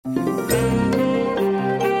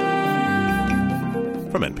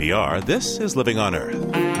From NPR, this is Living on Earth.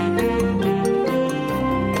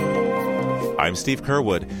 I'm Steve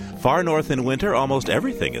Curwood. Far north in winter, almost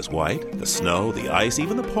everything is white. The snow, the ice,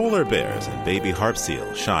 even the polar bears and baby harp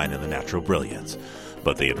seals shine in the natural brilliance.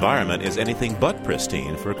 But the environment is anything but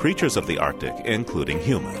pristine for creatures of the Arctic, including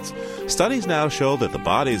humans. Studies now show that the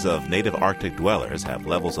bodies of native Arctic dwellers have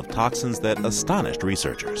levels of toxins that astonished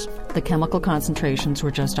researchers. The chemical concentrations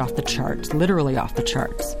were just off the charts, literally off the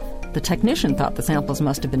charts. The technician thought the samples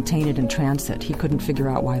must have been tainted in transit. He couldn't figure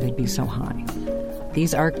out why they'd be so high.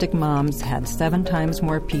 These Arctic moms had 7 times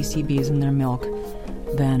more PCBs in their milk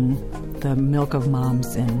than the milk of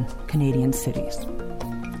moms in Canadian cities.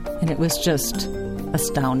 And it was just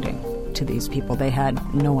astounding to these people. They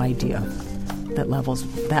had no idea that levels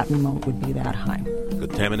that remote would be that high.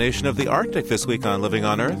 Contamination of the Arctic this week on Living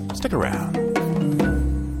on Earth. Stick around.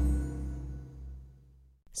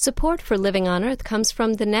 Support for Living on Earth comes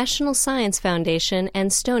from the National Science Foundation and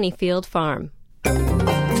Stonyfield Farm.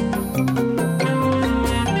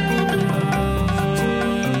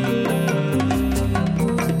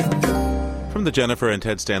 From the Jennifer and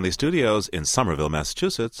Ted Stanley studios in Somerville,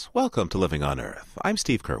 Massachusetts, welcome to Living on Earth. I'm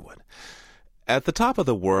Steve Curwood. At the top of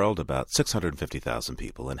the world, about 650,000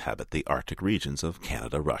 people inhabit the Arctic regions of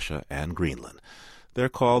Canada, Russia, and Greenland. They're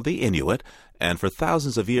called the Inuit, and for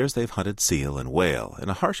thousands of years they've hunted seal and whale in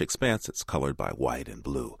a harsh expanse that's colored by white and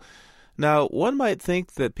blue. Now, one might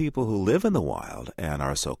think that people who live in the wild and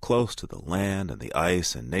are so close to the land and the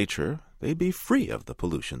ice and nature, they'd be free of the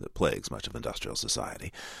pollution that plagues much of industrial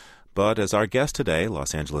society. But as our guest today,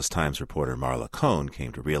 Los Angeles Times reporter Marla Cohn,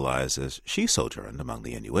 came to realize as she sojourned among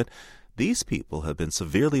the Inuit, these people have been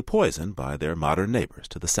severely poisoned by their modern neighbors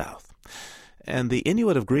to the south. And the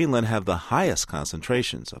Inuit of Greenland have the highest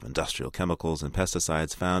concentrations of industrial chemicals and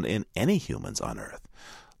pesticides found in any humans on Earth,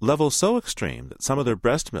 levels so extreme that some of their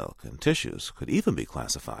breast milk and tissues could even be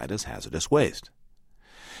classified as hazardous waste.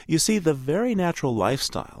 You see, the very natural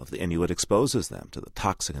lifestyle of the Inuit exposes them to the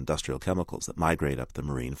toxic industrial chemicals that migrate up the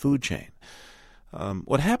marine food chain.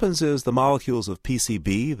 What happens is the molecules of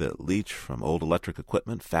PCB that leach from old electric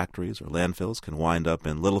equipment, factories, or landfills can wind up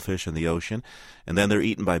in little fish in the ocean, and then they're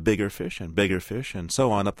eaten by bigger fish, and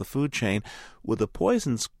so on up the food chain, with the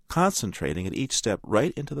poisons concentrating at each step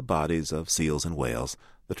right into the bodies of seals and whales,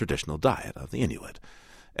 the traditional diet of the Inuit.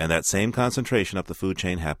 And that same concentration up the food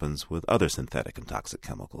chain happens with other synthetic and toxic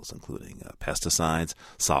chemicals, including pesticides,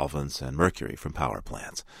 solvents, and mercury from power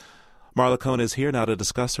plants. Marla Cohn is here now to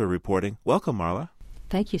discuss her reporting. Welcome, Marla.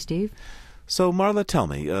 Thank you, Steve. So, Marla, tell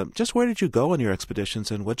me, just where did you go on your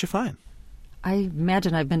expeditions and what'd you find? I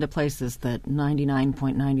imagine I've been to places that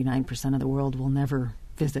 99.99% of the world will never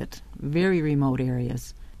visit. Very remote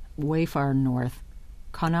areas, way far north.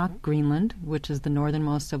 Qaanaaq, Greenland, which is the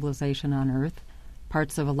northernmost civilization on Earth.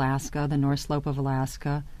 Parts of Alaska, the North Slope of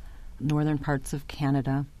Alaska, northern parts of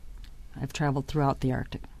Canada. I've traveled throughout the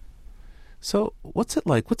Arctic. So what's it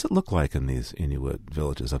like? What's it look like in these Inuit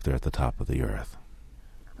villages up there at the top of the earth?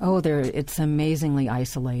 Oh, it's amazingly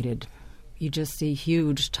isolated. You just see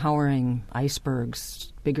huge, towering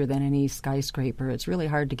icebergs, bigger than any skyscraper. It's really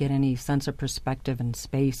hard to get any sense of perspective and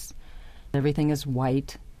space. Everything is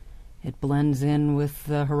white. It blends in with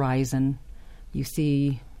the horizon. You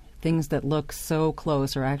see things that look so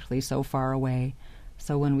close are actually so far away.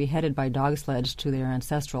 So when we headed by dog sledge to their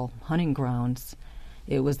ancestral hunting grounds,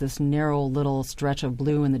 it was this narrow little stretch of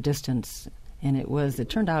blue in the distance, and it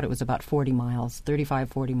turned out it was about 40 miles, 35,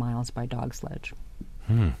 40 miles by dog sledge.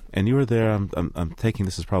 And you were there, I'm taking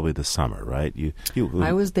this is probably the summer, right?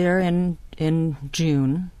 I was there in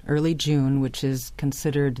June, early June, which is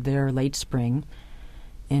considered their late spring.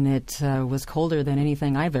 And it was colder than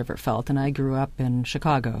anything I've ever felt, and I grew up in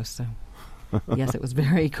Chicago, so yes, it was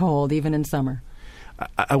very cold, even in summer.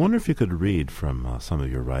 I wonder if you could read from some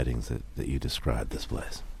of your writings that you described this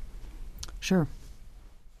place. Sure.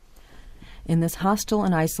 In this hostile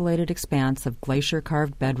and isolated expanse of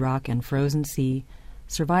glacier-carved bedrock and frozen sea,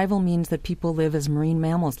 survival means that people live as marine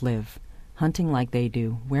mammals live, hunting like they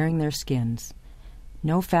do, wearing their skins.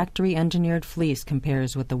 No factory-engineered fleece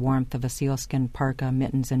compares with the warmth of a sealskin parka,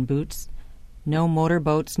 mittens, and boots. No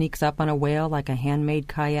motorboat sneaks up on a whale like a handmade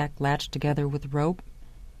kayak latched together with rope.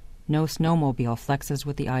 No snowmobile flexes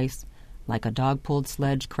with the ice like a dog-pulled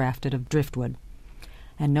sledge crafted of driftwood.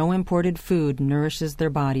 And no imported food nourishes their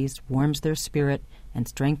bodies, warms their spirit, and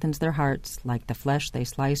strengthens their hearts like the flesh they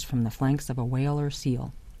slice from the flanks of a whale or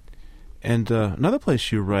seal. And another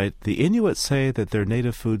place you write, the Inuit say that their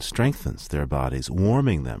native food strengthens their bodies,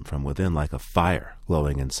 warming them from within like a fire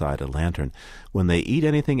glowing inside a lantern. When they eat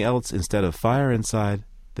anything else instead of fire inside,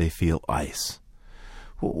 they feel ice.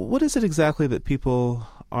 What is it exactly that people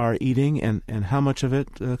are eating, and how much of it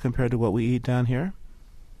compared to what we eat down here?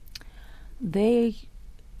 They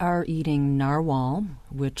are eating narwhal,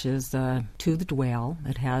 which is a toothed whale.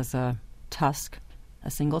 It has a tusk, a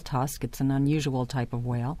single tusk. It's an unusual type of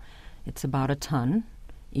whale. It's about a ton,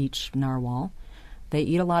 each narwhal. They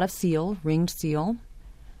eat a lot of seal, ringed seal.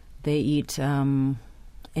 They eat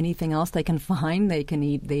anything else they can find. They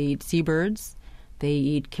eat seabirds. They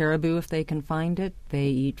eat caribou if they can find it. They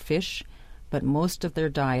eat fish. But most of their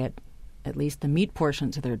diet, at least the meat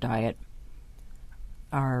portions of their diet,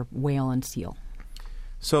 are whale and seal.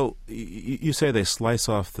 So you say they slice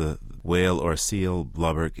off the whale or seal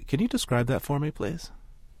blubber. Can you describe that for me, please?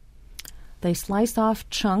 They slice off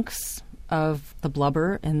chunks of the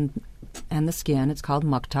blubber and the skin. It's called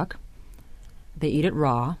muktuk. They eat it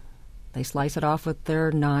raw. They slice it off with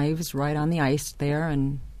their knives right on the ice there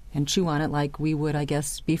and chew on it like we would, I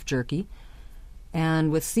guess, beef jerky.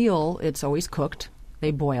 And with seal, it's always cooked.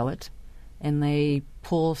 They boil it, and they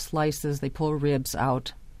pull ribs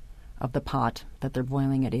out of the pot that they're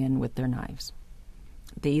boiling it in with their knives.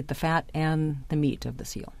 They eat the fat and the meat of the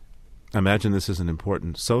seal. I imagine this is an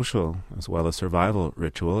important social as well as survival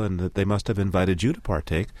ritual, and that they must have invited you to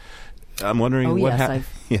partake. I'm wondering what happened.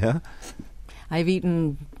 Yeah? I've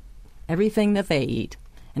eaten everything that they eat.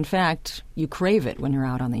 In fact, you crave it when you're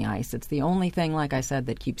out on the ice. It's the only thing, like I said,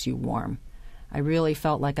 that keeps you warm. I really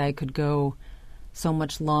felt like I could go so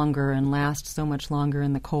much longer and last so much longer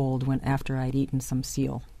in the cold after I'd eaten some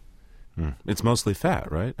seal. It's mostly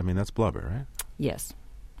fat, right? I mean, that's blubber, right? Yes.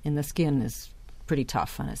 And the skin is pretty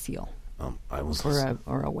tough on a seal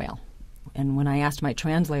or a whale. And when I asked my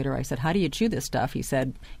translator, I said, how do you chew this stuff? He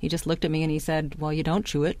just looked at me and he said, well, you don't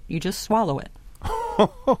chew it, you just swallow it.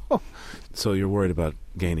 So you're worried about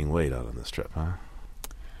gaining weight out on this trip, huh?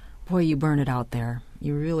 Boy, you burn it out there.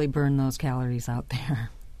 You really burn those calories out there.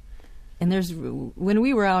 And when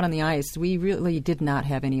we were out on the ice, we really did not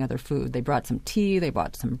have any other food. They brought some tea, they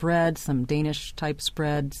brought some bread, some Danish-type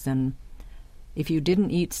spreads, and if you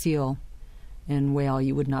didn't eat seal and whale,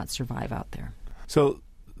 you would not survive out there. So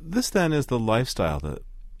this then is the lifestyle that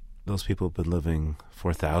those people have been living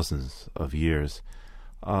for thousands of years.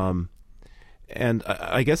 And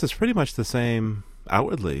I guess it's pretty much the same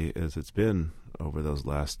outwardly as it's been over those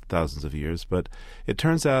last thousands of years. But it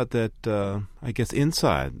turns out that, I guess,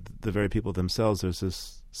 inside the very people themselves, there's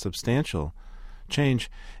this substantial change.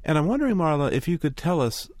 And I'm wondering, Marla, if you could tell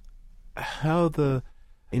us how the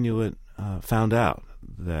Inuit found out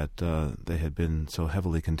that they had been so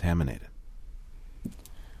heavily contaminated.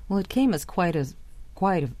 Well, it came as quite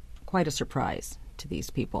a surprise to these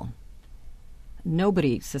people.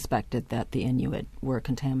 Nobody suspected that the Inuit were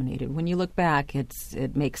contaminated. When you look back,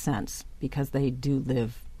 it makes sense because they do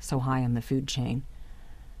live so high in the food chain.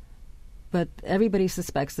 But everybody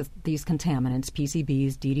suspects that these contaminants,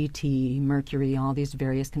 PCBs, DDT, mercury, all these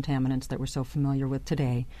various contaminants that we're so familiar with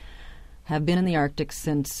today, have been in the Arctic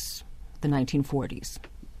since the 1940s.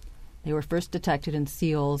 They were first detected in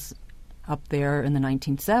seals up there in the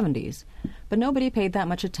 1970s, but nobody paid that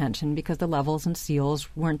much attention because the levels in seals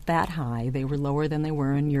weren't that high. They were lower than they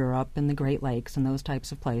were in Europe and the Great Lakes and those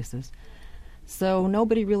types of places. So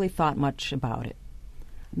nobody really thought much about it.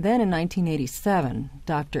 Then in 1987,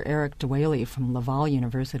 Dr. Eric Dwaley from Laval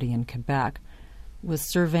University in Quebec was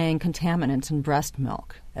surveying contaminants in breast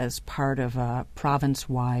milk as part of a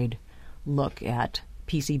province-wide look at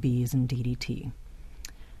PCBs and DDT.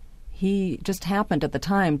 He just happened at the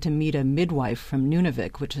time to meet a midwife from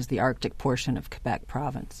Nunavik, which is the Arctic portion of Quebec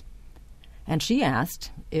province. And she asked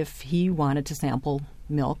if he wanted to sample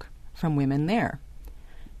milk from women there.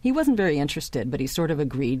 He wasn't very interested, but he sort of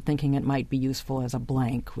agreed, thinking it might be useful as a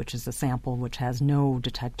blank, which is a sample which has no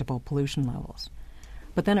detectable pollution levels.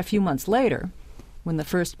 But then a few months later, when the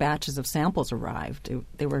first batches of samples arrived,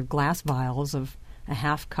 they were glass vials of a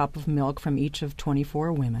half cup of milk from each of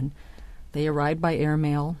 24 women. They arrived by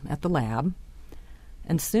airmail at the lab,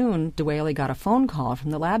 and soon Dwaley got a phone call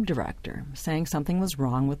from the lab director saying something was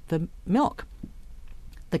wrong with the milk.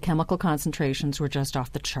 The chemical concentrations were just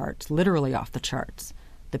off the charts, literally off the charts.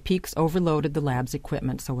 The peaks overloaded the lab's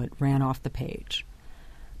equipment, so it ran off the page.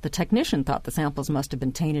 The technician thought the samples must have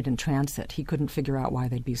been tainted in transit. He couldn't figure out why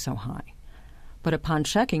they'd be so high. But upon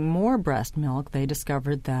checking more breast milk, they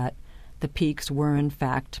discovered that the peaks were, in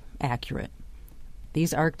fact, accurate.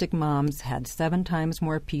 These Arctic moms had 7 times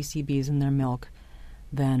more PCBs in their milk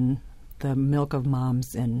than the milk of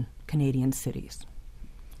moms in Canadian cities.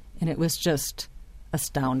 And it was just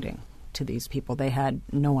astounding to these people. They had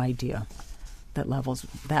no idea that levels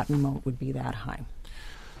that remote would be that high.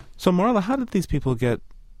 So, Marla, how did these people get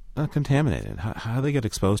contaminated? How do they get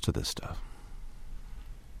exposed to this stuff?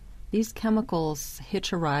 These chemicals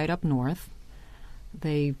hitch a ride up north.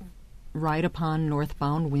 They ride upon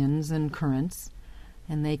northbound winds and currents,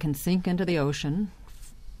 and they can sink into the ocean.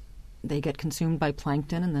 They get consumed by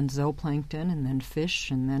plankton and then zooplankton and then fish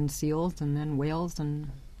and then seals and then whales and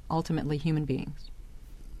ultimately human beings.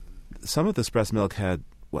 Some of this breast milk had,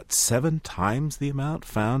 7 times the amount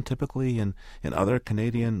found typically in other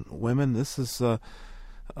Canadian women? This is, and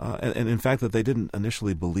in fact that they didn't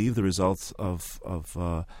initially believe the results of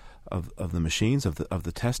the machines, of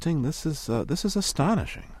the testing. This is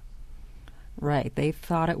astonishing. Right. They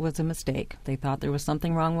thought it was a mistake. They thought there was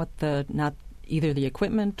something wrong with not either the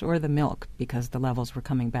equipment or the milk because the levels were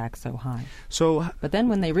coming back so high. But then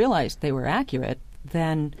when they realized they were accurate,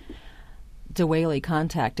 then DeWhaley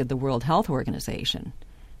contacted the World Health Organization,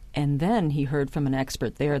 and then he heard from an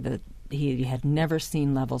expert there that he had never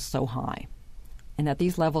seen levels so high, and that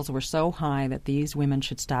these levels were so high that these women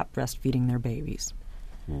should stop breastfeeding their babies.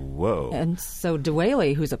 Whoa. And so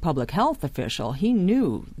DeWhaley, who's a public health official, he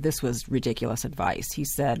knew this was ridiculous advice. He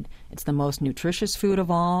said it's the most nutritious food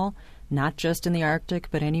of all, not just in the Arctic,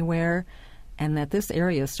 but anywhere, and that this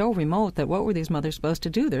area is so remote that what were these mothers supposed to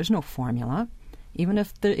do? There's no formula, even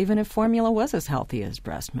if formula was as healthy as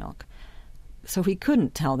breast milk. So he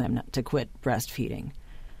couldn't tell them not to quit breastfeeding,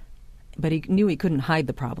 but he knew he couldn't hide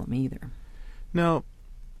the problem either. Now,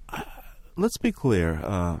 let's be clear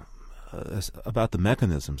about the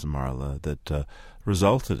mechanisms, Marla, that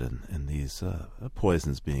resulted in these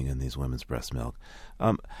poisons being in these women's breast milk.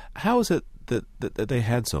 How is it that they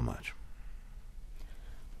had so much?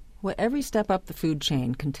 Well, every step up the food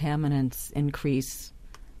chain, contaminants increase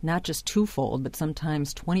not just twofold, but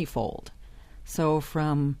sometimes 20-fold. So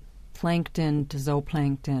from plankton to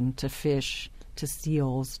zooplankton to fish to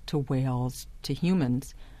seals to whales to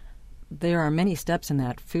humans, there are many steps in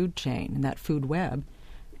that food chain, in that food web,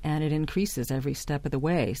 and it increases every step of the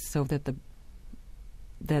way, so that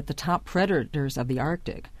the top predators of the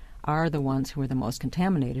Arctic are the ones who are the most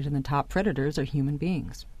contaminated, and the top predators are human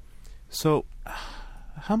beings. So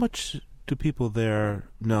how much do people there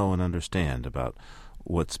know and understand about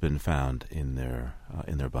what's been found in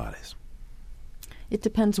their bodies? It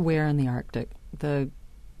depends where in the Arctic. The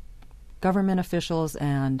government officials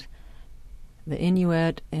and the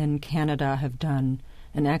Inuit in Canada have done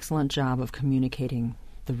an excellent job of communicating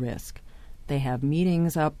the risk. They have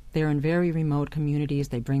meetings up there in very remote communities.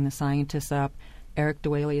 They bring the scientists up. Eric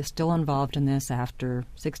DeWhaley is still involved in this after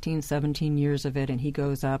 16, 17 years of it, and he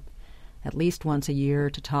goes up at least once a year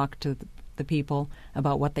to talk to the people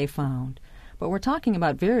about what they found. But we're talking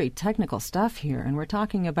about very technical stuff here, and we're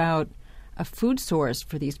talking about a food source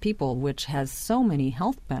for these people which has so many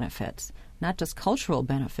health benefits, not just cultural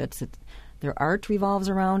benefits. Their art revolves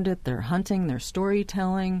around it, their hunting, their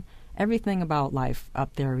storytelling. Everything about life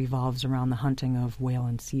up there revolves around the hunting of whale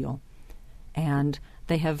and seal. And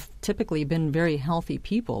they have typically been very healthy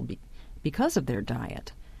people because of their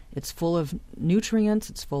diet. It's full of nutrients,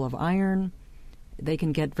 it's full of iron. They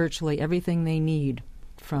can get virtually everything they need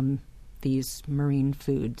from these marine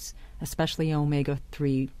foods, especially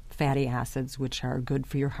omega-3 fatty acids, which are good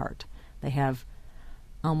for your heart. They have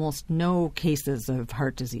almost no cases of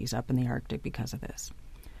heart disease up in the Arctic because of this.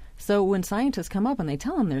 So when scientists come up and they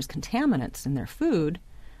tell them there's contaminants in their food,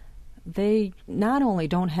 they not only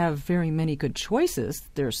don't have very many good choices,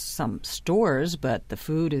 there's some stores, but the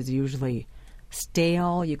food is usually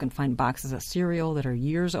stale. You can find boxes of cereal that are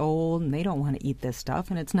years old, and they don't want to eat this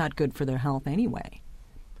stuff, and it's not good for their health anyway.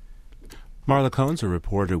 Marla Cohn's a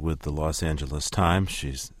reporter with the Los Angeles Times.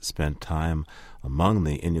 She's spent time among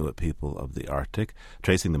the Inuit people of the Arctic,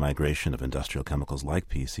 tracing the migration of industrial chemicals like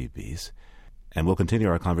PCBs. And we'll continue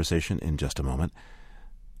our conversation in just a moment.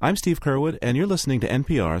 I'm Steve Curwood, and you're listening to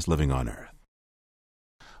NPR's Living on Earth.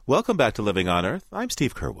 Welcome back to Living on Earth. I'm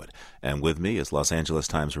Steve Curwood, and with me is Los Angeles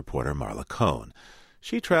Times reporter Marla Cohn.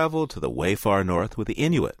 She traveled to the way far north with the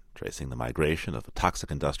Inuit, tracing the migration of toxic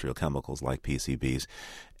industrial chemicals like PCBs.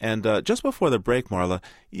 And just before the break, Marla,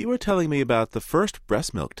 you were telling me about the first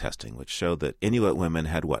breast milk testing, which showed that Inuit women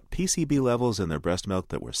had, PCB levels in their breast milk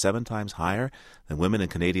that were 7 times higher than women in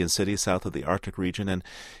Canadian cities south of the Arctic region. And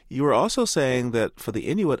you were also saying that for the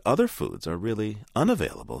Inuit, other foods are really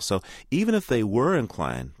unavailable. So even if they were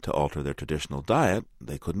inclined to alter their traditional diet,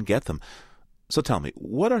 they couldn't get them. So tell me,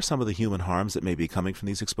 what are some of the human harms that may be coming from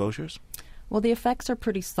these exposures? Well, the effects are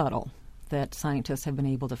pretty subtle that scientists have been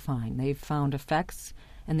able to find. They've found effects,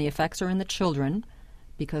 and the effects are in the children,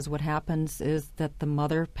 because what happens is that the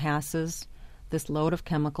mother passes this load of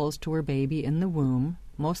chemicals to her baby in the womb,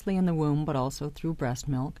 mostly in the womb, but also through breast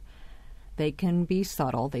milk. They can be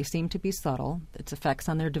subtle. They seem to be subtle. Its effects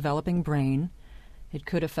on their developing brain. It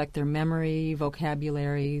could affect their memory,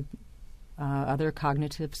 vocabulary, other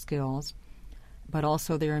cognitive skills, but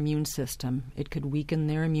also their immune system. It could weaken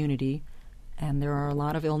their immunity, and there are a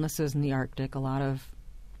lot of illnesses in the Arctic, a lot of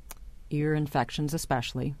ear infections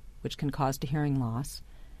especially, which can cause hearing loss.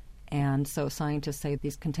 And so scientists say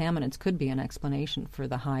these contaminants could be an explanation for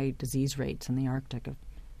the high disease rates in the Arctic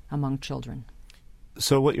among children.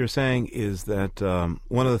 So what you're saying is that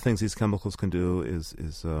one of the things these chemicals can do is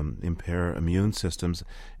impair immune systems,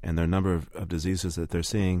 and there are a number of diseases that they're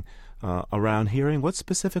seeing around hearing. What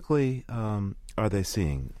specifically are they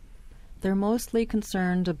seeing? They're mostly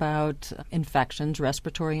concerned about infections,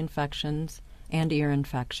 respiratory infections, and ear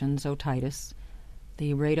infections, otitis.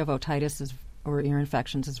 The rate of otitis or ear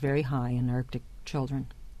infections is very high in Arctic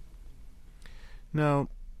children. Now,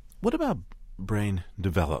 what about brain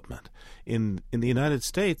development? In the United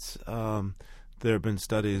States, there have been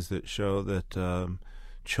studies that show that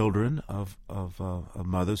children of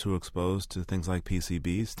mothers who are exposed to things like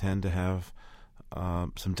PCBs tend to have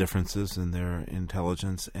some differences in their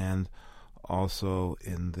intelligence and also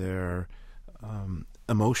in their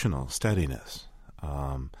emotional steadiness.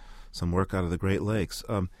 Some work out of the Great Lakes.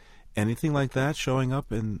 Anything like that showing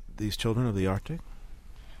up in these children of the Arctic?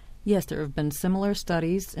 Yes, there have been similar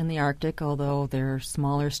studies in the Arctic, although they're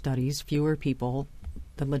smaller studies, fewer people.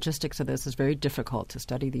 The logistics of this is very difficult to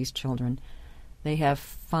study these children. They have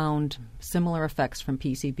found similar effects from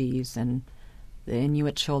PCBs in the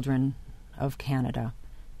Inuit children of Canada.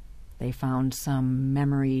 They found some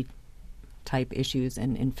memory-type issues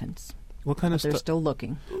in infants. What kind of they're still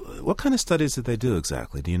looking. What kind of studies did they do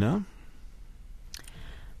exactly? Do you know?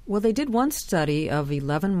 Well, they did one study of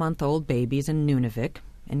 11-month-old babies in Nunavik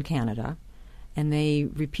in Canada, and they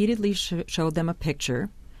repeatedly showed them a picture,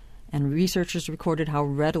 and researchers recorded how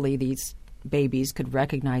readily these babies could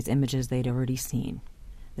recognize images they'd already seen.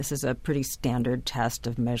 This is a pretty standard test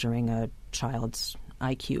of measuring a child's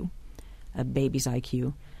IQ, a baby's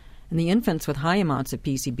IQ. And the infants with high amounts of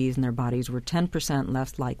PCBs in their bodies were 10%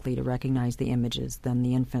 less likely to recognize the images than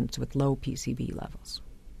the infants with low PCB levels.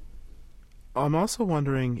 I'm also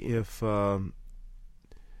wondering if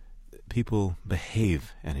people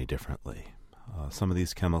behave any differently. Some of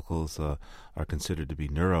these chemicals are considered to be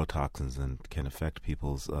neurotoxins and can affect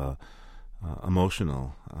people's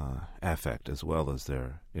emotional affect as well as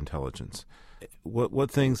their intelligence.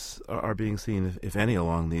 What things are being seen, if any,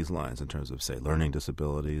 along these lines in terms of, say, learning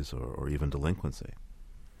disabilities or even delinquency?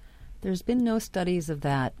 There's been no studies of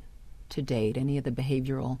that to date, any of the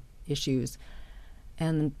behavioral issues.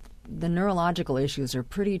 And the neurological issues are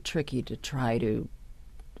pretty tricky to try to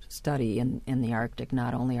study in the Arctic.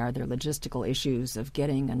 Not only are there logistical issues of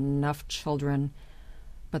getting enough children,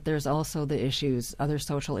 but there's also the issues, other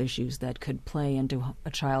social issues that could play into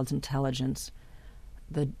a child's intelligence.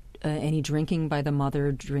 Any drinking by the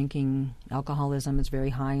mother, drinking alcoholism is very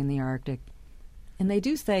high in the Arctic. And they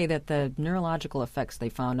do say that the neurological effects they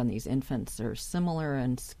found on these infants are similar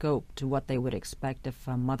in scope to what they would expect if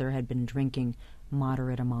a mother had been drinking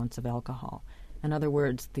moderate amounts of alcohol. In other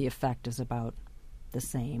words, the effect is about the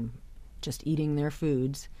same. Just eating their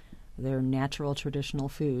foods, their natural traditional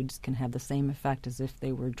foods, can have the same effect as if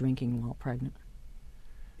they were drinking while pregnant.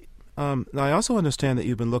 Now, I also understand that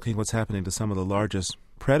you've been looking at what's happening to some of the largest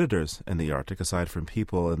predators in the Arctic, aside from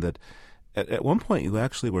people, and that at one point you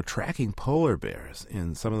actually were tracking polar bears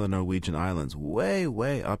in some of the Norwegian islands, way,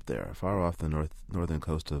 way up there, far off the northern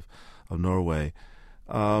coast of Norway.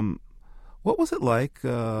 What was it like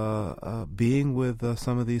being with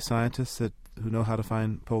some of these scientists who know how to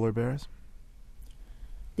find polar bears?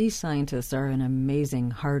 These scientists are an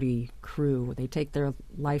amazing, hardy crew. They take their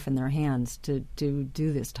life in their hands to do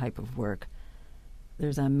this type of work.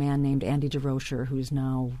 There's a man named Andy DeRocher who's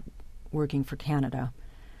now working for Canada,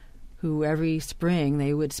 who every spring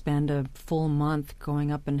they would spend a full month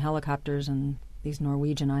going up in helicopters in these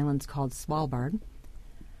Norwegian islands called Svalbard.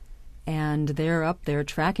 And they're up there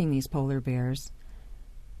tracking these polar bears,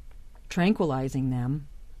 tranquilizing them,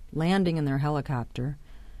 landing in their helicopter,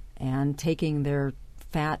 and taking their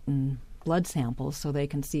fat and blood samples so they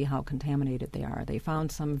can see how contaminated they are. They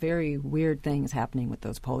found some very weird things happening with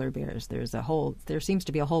those polar bears. There seems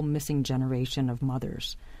to be a whole missing generation of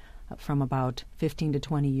mothers from about 15 to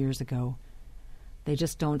 20 years ago. They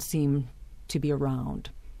just don't seem to be around,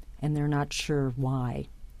 and they're not sure why.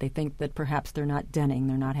 They think that perhaps they're not denning,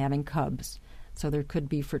 they're not having cubs, so there could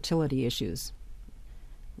be fertility issues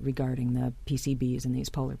regarding the PCBs in these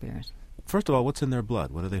polar bears. First of all, what's in their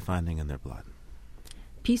blood? What are they finding in their blood?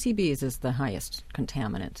 PCBs is the highest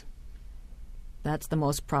contaminant. That's the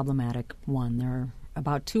most problematic one. There are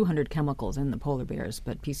about 200 chemicals in the polar bears,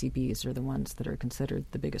 but PCBs are the ones that are considered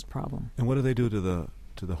the biggest problem. And what do they do to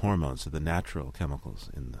the hormones, to the natural chemicals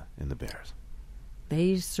in the bears?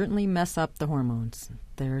 They certainly mess up the hormones.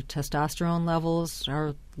 Their testosterone levels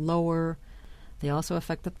are lower. They also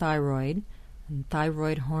affect the thyroid, and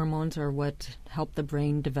thyroid hormones are what help the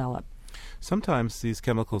brain develop. Sometimes these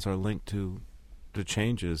chemicals are linked to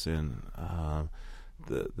changes in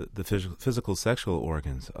the physical sexual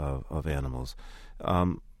organs of animals.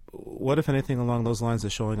 What, if anything, along those lines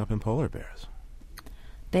is showing up in polar bears?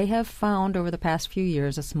 They have found over the past few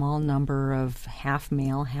years a small number of half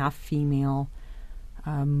male, half female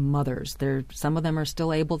mothers. Some of them are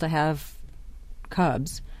still able to have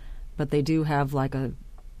cubs, but they do have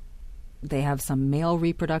they have some male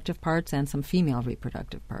reproductive parts and some female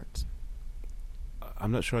reproductive parts.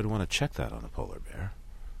 I'm not sure I'd want to check that on a polar bear.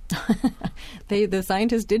 The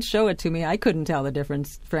scientists did show it to me. I couldn't tell the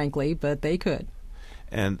difference, frankly, but they could.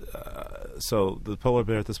 And so the polar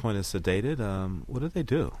bear at this point is sedated. What do they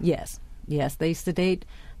do? Yes, they sedate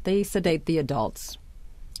the adults.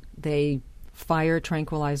 They fire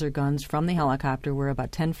tranquilizer guns from the helicopter. We're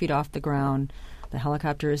about 10 feet off the ground. The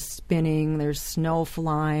helicopter is spinning. There's snow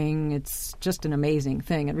flying. It's just an amazing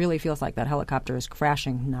thing. It really feels like that helicopter is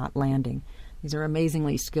crashing, not landing. These are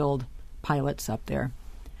amazingly skilled pilots up there.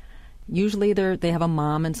 Usually they have a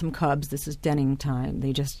mom and some cubs. This is denning time.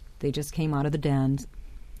 They just came out of the dens.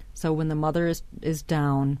 So when the mother is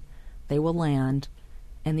down, they will land.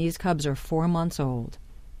 And these cubs are 4 months old.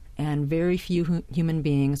 And very few human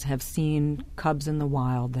beings have seen cubs in the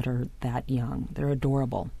wild that are that young. They're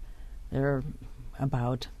adorable. They're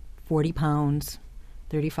about 40 pounds,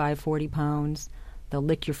 35, 40 pounds. They'll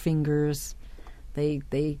lick your fingers. They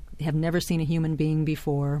have never seen a human being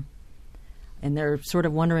before. And they're sort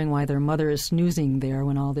of wondering why their mother is snoozing there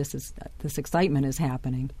when all this excitement is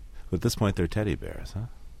happening. At this point, they're teddy bears, huh?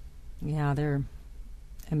 Yeah, they're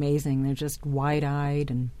amazing. They're just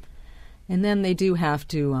wide-eyed. And then they do have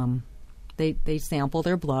to, they sample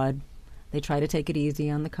their blood. They try to take it easy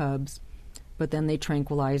on the cubs. But then they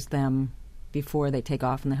tranquilize them before they take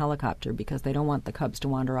off in the helicopter because they don't want the cubs to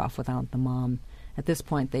wander off without the mom. At this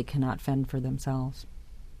point, they cannot fend for themselves.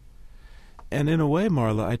 And in a way,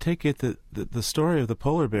 Marla, I take it that the story of the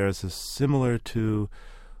polar bears is similar to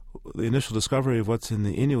the initial discovery of what's in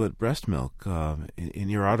the Inuit breast milk. In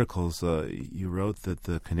your articles, you wrote that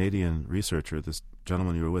the Canadian researcher, this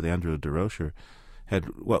gentleman you were with, Andrew DeRocher,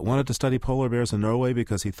 had wanted to study polar bears in Norway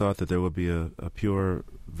because he thought that there would be a pure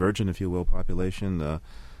virgin, if you will, population.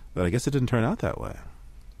 But I guess it didn't turn out that way.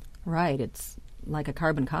 Right. It's like a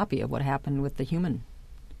carbon copy of what happened with the human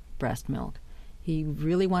breast milk. He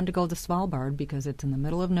really wanted to go to Svalbard because it's in the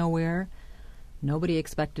middle of nowhere. Nobody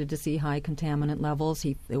expected to see high contaminant levels.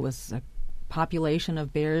 It was a population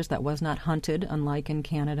of bears that was not hunted, unlike in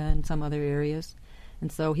Canada and some other areas.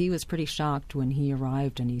 And so he was pretty shocked when he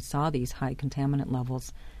arrived and he saw these high contaminant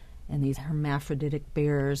levels and these hermaphroditic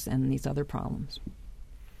bears and these other problems.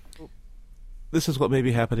 This is what may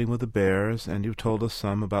be happening with the bears, and you've told us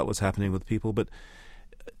some about what's happening with people, but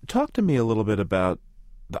talk to me a little bit about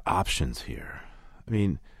the options here. I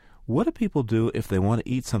mean, what do people do if they want to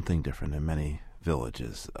eat something different in many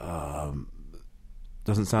villages?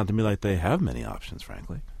 Doesn't sound to me like they have many options,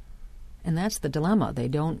 frankly. And that's the dilemma. They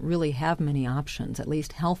don't really have many options, at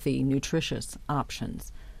least healthy, nutritious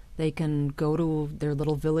options. They can go to their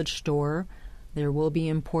little village store. There will be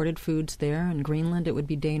imported foods there. In Greenland, it would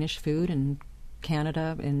be Danish food. In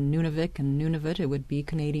Canada, in Nunavik and Nunavut, it would be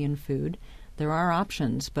Canadian food. There are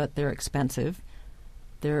options, but they're expensive.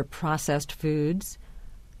 They're processed foods.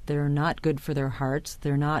 They're not good for their hearts.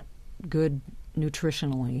 They're not good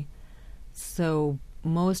nutritionally. So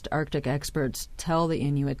most Arctic experts tell the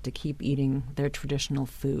Inuit to keep eating their traditional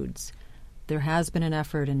foods. There has been an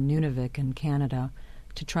effort in Nunavik in Canada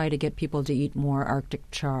to try to get people to eat more Arctic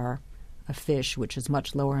char, a fish which is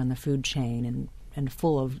much lower in the food chain and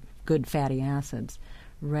full of good fatty acids,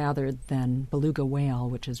 rather than beluga whale,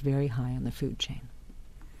 which is very high in the food chain.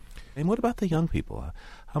 And what about the young people?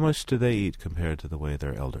 How much do they eat compared to the way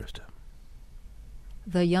their elders do?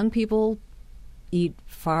 The young people eat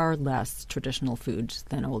far less traditional foods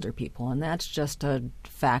than older people, and that's just a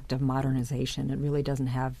fact of modernization. It really doesn't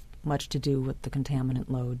have much to do with the contaminant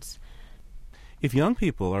loads. If young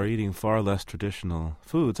people are eating far less traditional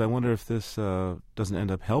foods, I wonder if this doesn't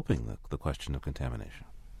end up helping the question of contamination.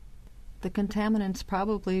 The contaminants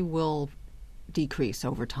probably will decrease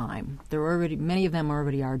over time. Many of them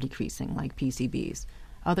already are decreasing, like PCBs.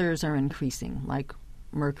 Others are increasing, like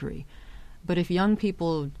mercury. But if young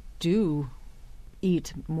people do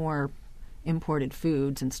eat more imported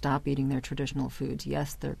foods and stop eating their traditional foods,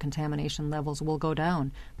 yes, their contamination levels will go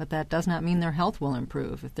down, but that does not mean their health will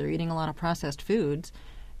improve. If they're eating a lot of processed foods,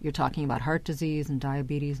 you're talking about heart disease and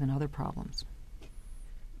diabetes and other problems.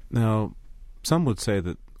 Now, some would say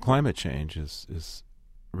that climate change is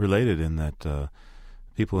related in that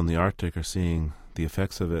people in the Arctic are seeing the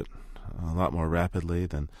effects of it a lot more rapidly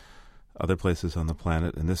than other places on the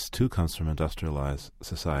planet, and this too comes from industrialized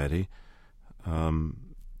society.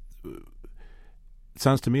 It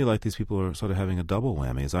sounds to me like these people are sort of having a double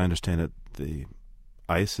whammy. As I understand it, the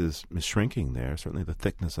ice is shrinking there. Certainly the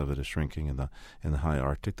thickness of it is shrinking in the high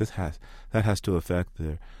Arctic. That has to affect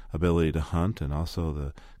their ability to hunt and also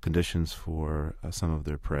the conditions for some of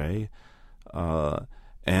their prey.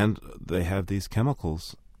 And they have these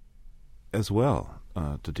chemicals as well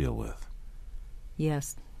to deal with.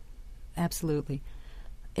 Yes, absolutely.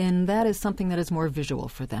 And that is something that is more visual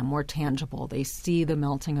for them, more tangible. They see the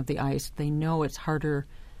melting of the ice. They know it's harder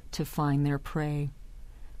to find their prey.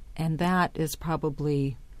 And that is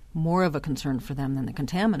probably more of a concern for them than the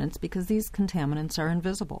contaminants, because these contaminants are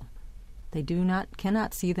invisible. They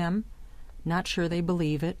cannot see them, not sure they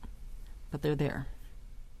believe it, but they're there.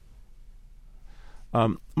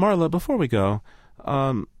 Marla, before we go,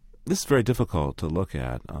 this is very difficult to look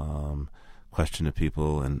at. Question of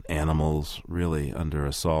people and animals really under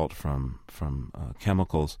assault from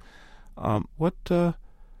chemicals. What are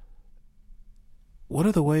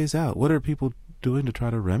the ways out? What are people doing to try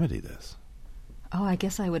to remedy this? Oh, I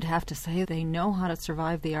guess I would have to say they know how to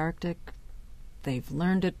survive the Arctic. They've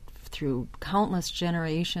learned it through countless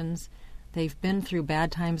generations. They've been through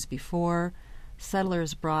bad times before.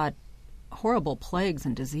 Settlers brought horrible plagues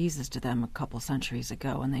and diseases to them a couple centuries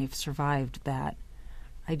ago, and they've survived that.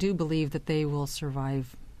 I do believe that they will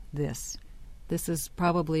survive this. This is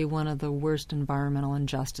probably one of the worst environmental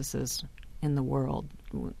injustices in the world,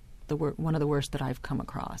 one of the worst that I've come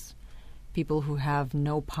across. People who have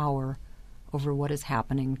no power over what is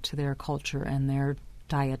happening to their culture and their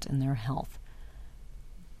diet and their health.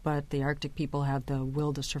 But the Arctic people have the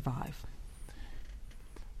will to survive.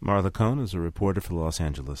 Marla Cohn is a reporter for the Los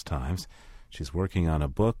Angeles Times. She's working on a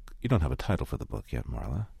book. You don't have a title for the book yet,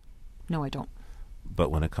 Marla. No, I don't.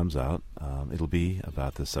 But when it comes out, it'll be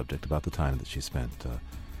about this subject, about the time that she spent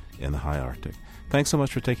in the high Arctic. Thanks so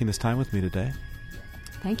much for taking this time with me today.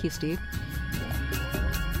 Thank you, Steve.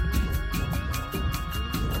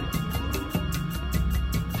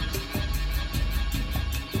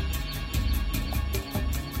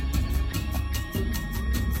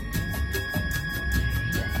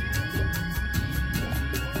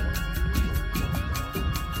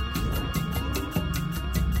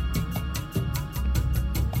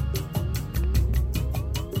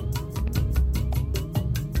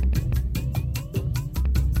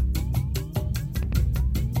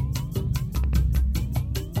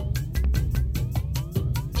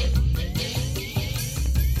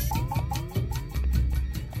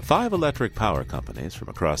 Five electric power companies from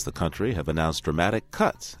across the country have announced dramatic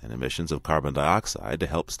cuts in emissions of carbon dioxide to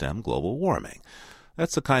help stem global warming.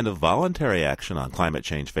 That's the kind of voluntary action on climate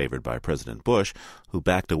change favored by President Bush, who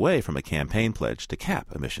backed away from a campaign pledge to cap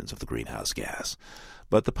emissions of the greenhouse gas.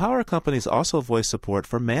 But the power companies also voiced support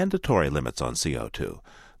for mandatory limits on CO2,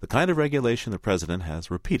 the kind of regulation the president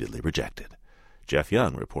has repeatedly rejected. Jeff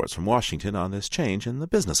Young reports from Washington on this change in the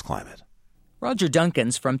business climate. Roger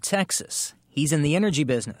Duncan's from Texas. He's in the energy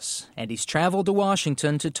business, and he's traveled to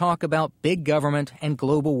Washington to talk about big government and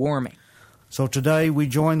global warming. So today we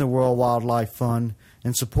join the World Wildlife Fund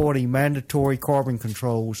in supporting mandatory carbon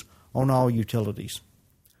controls on all utilities.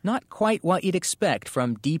 Not quite what you'd expect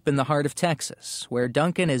from deep in the heart of Texas, where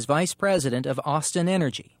Duncan is vice president of Austin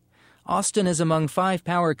Energy. Austin is among 5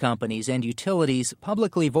 power companies and utilities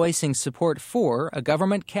publicly voicing support for a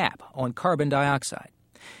government cap on carbon dioxide.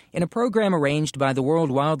 In a program arranged by the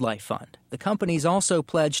World Wildlife Fund, the companies also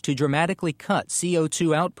pledged to dramatically cut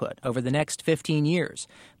CO2 output over the next 15 years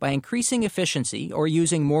by increasing efficiency or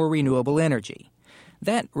using more renewable energy.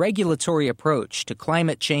 That regulatory approach to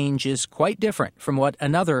climate change is quite different from what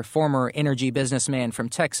another former energy businessman from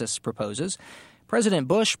Texas proposes. President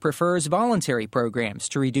Bush prefers voluntary programs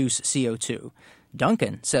to reduce CO2.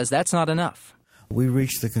 Duncan says that's not enough. We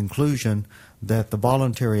reached the conclusion that the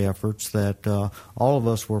voluntary efforts that all of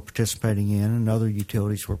us were participating in and other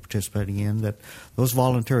utilities were participating in, that those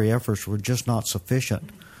voluntary efforts were just not sufficient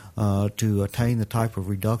to attain the type of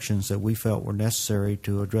reductions that we felt were necessary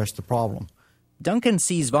to address the problem. Duncan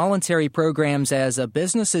sees voluntary programs as a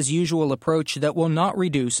business-as-usual approach that will not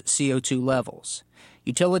reduce CO2 levels.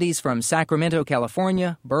 Utilities from Sacramento,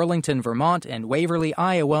 California, Burlington, Vermont, and Waverly,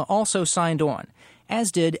 Iowa also signed on,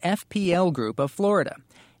 as did FPL Group of Florida.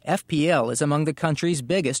 FPL is among the country's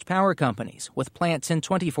biggest power companies, with plants in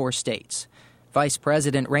 24 states. Vice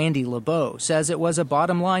President Randy LeBeau says it was a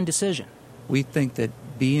bottom-line decision. We think that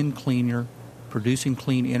being cleaner, producing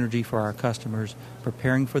clean energy for our customers,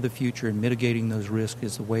 preparing for the future and mitigating those risks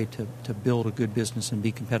is the way to build a good business and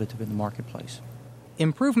be competitive in the marketplace.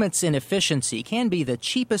 Improvements in efficiency can be the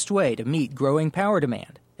cheapest way to meet growing power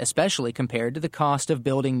demand, especially compared to the cost of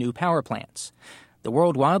building new power plants. The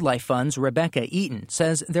World Wildlife Fund's Rebecca Eaton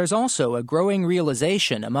says there's also a growing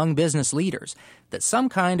realization among business leaders that some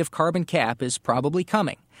kind of carbon cap is probably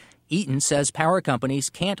coming. Eaton says power companies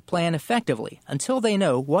can't plan effectively until they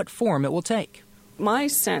know what form it will take. My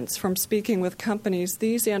sense from speaking with companies,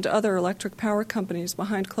 these and other electric power companies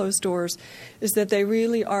behind closed doors, is that they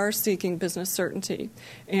really are seeking business certainty,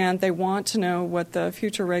 and they want to know what the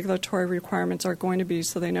future regulatory requirements are going to be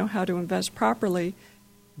so they know how to invest properly.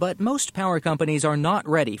 But most power companies are not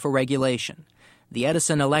ready for regulation. The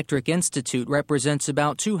Edison Electric Institute represents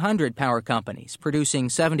about 200 power companies, producing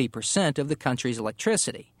 70% of the country's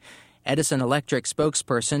electricity. Edison Electric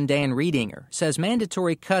spokesperson Dan Riedinger says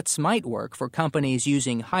mandatory cuts might work for companies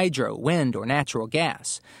using hydro, wind, or natural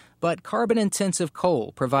gas, but carbon-intensive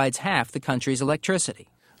coal provides half the country's electricity.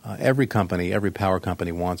 Every power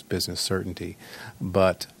company wants business certainty,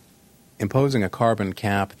 but imposing a carbon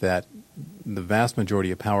cap that the vast majority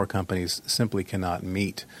of power companies simply cannot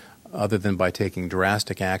meet, other than by taking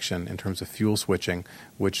drastic action in terms of fuel switching,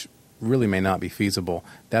 which really may not be feasible,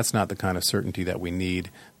 that's not the kind of certainty that we need.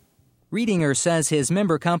 Riedinger says his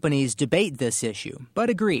member companies debate this issue, but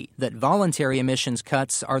agree that voluntary emissions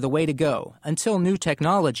cuts are the way to go until new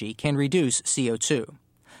technology can reduce CO2.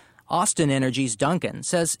 Austin Energy's Duncan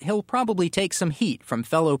says he'll probably take some heat from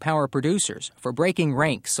fellow power producers for breaking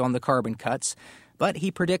ranks on the carbon cuts, but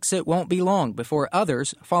he predicts it won't be long before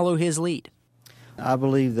others follow his lead. I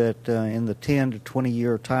believe that in the 10 to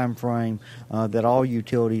 20-year time frame that all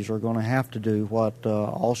utilities are going to have to do what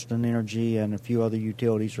Austin Energy and a few other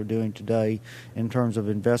utilities are doing today in terms of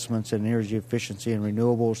investments in energy efficiency and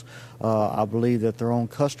renewables. I believe that their own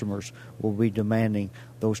customers will be demanding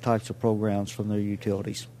those types of programs from their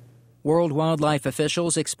utilities. World Wildlife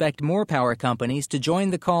officials expect more power companies to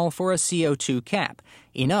join the call for a CO2 cap,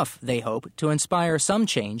 enough, they hope, to inspire some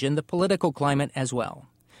change in the political climate as well.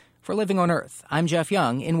 For Living on Earth, I'm Jeff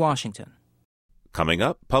Young in Washington. Coming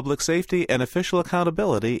up, public safety and official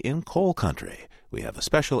accountability in coal country. We have a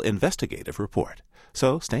special investigative report.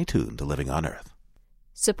 So stay tuned to Living on Earth.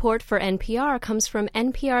 Support for NPR comes from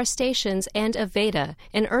NPR stations and Aveda,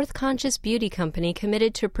 an earth-conscious beauty company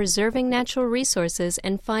committed to preserving natural resources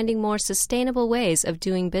and finding more sustainable ways of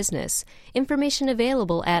doing business. Information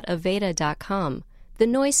available at Aveda.com. The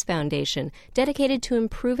Noyce Foundation, dedicated to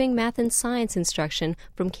improving math and science instruction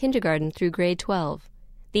from kindergarten through grade 12.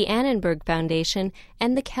 The Annenberg Foundation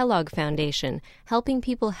and the Kellogg Foundation, helping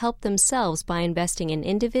people help themselves by investing in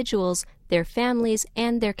individuals, their families,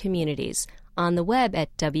 and their communities. On the web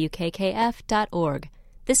at wkkf.org.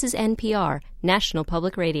 This is NPR, National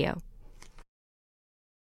Public Radio.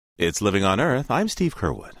 It's Living on Earth. I'm Steve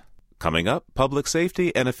Kerwood. Coming up, public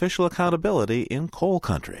safety and official accountability in coal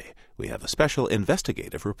country. We have a special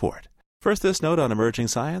investigative report. First, this note on emerging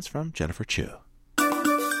science from Jennifer Chu.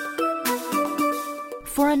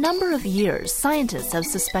 For a number of years, scientists have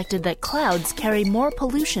suspected that clouds carry more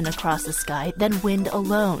pollution across the sky than wind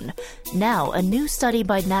alone. Now, a new study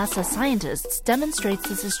by NASA scientists demonstrates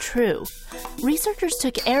this is true. Researchers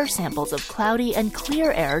took air samples of cloudy and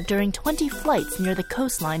clear air during 20 flights near the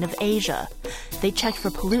coastline of Asia. They checked for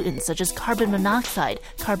pollutants such as carbon monoxide,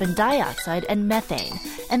 carbon dioxide, and methane,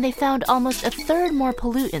 and they found almost a third more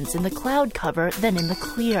pollutants in the cloud cover than in the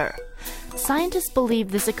clear. Scientists believe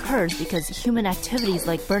this occurs because human activities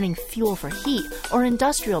like burning fuel for heat or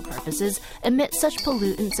industrial purposes emit such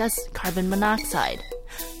pollutants as carbon monoxide.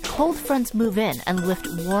 Cold fronts move in and lift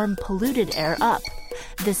warm, polluted air up.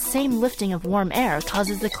 This same lifting of warm air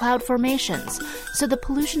causes the cloud formations, so the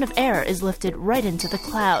pollution of air is lifted right into the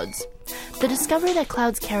clouds. The discovery that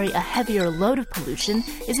clouds carry a heavier load of pollution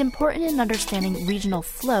is important in understanding regional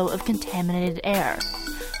flow of contaminated air.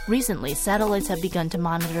 Recently, satellites have begun to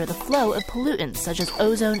monitor the flow of pollutants such as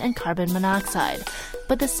ozone and carbon monoxide,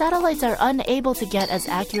 but the satellites are unable to get as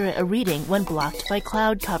accurate a reading when blocked by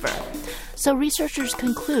cloud cover. So researchers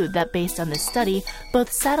conclude that based on this study,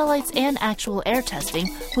 both satellites and actual air testing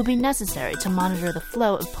will be necessary to monitor the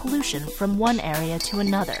flow of pollution from one area to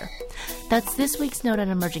another. That's this week's Note on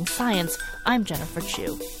Emerging Science. I'm Jennifer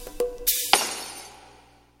Chu.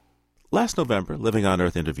 Last November, Living on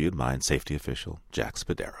Earth interviewed mine safety official Jack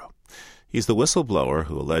Spadaro. He's the whistleblower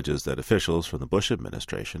who alleges that officials from the Bush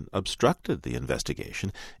administration obstructed the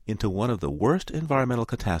investigation into one of the worst environmental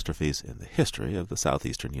catastrophes in the history of the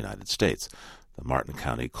southeastern United States, the Martin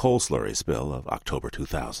County coal slurry spill of October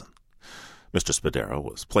 2000. Mr. Spadaro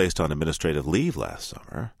was placed on administrative leave last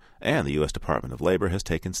summer, and the U.S. Department of Labor has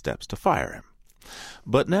taken steps to fire him.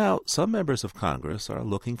 But now some members of Congress are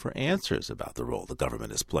looking for answers about the role the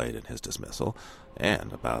government has played in his dismissal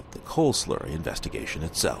and about the coal slurry investigation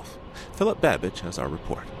itself. Philip Babbage has our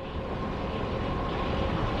report.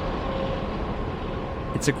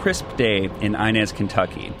 It's a crisp day in Inez,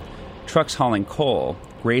 Kentucky. Trucks hauling coal,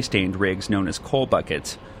 gray-stained rigs known as coal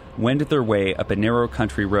buckets, wend their way up a narrow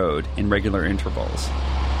country road in regular intervals.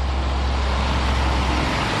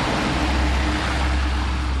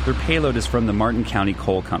 Their payload is from the Martin County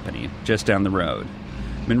Coal Company, just down the road.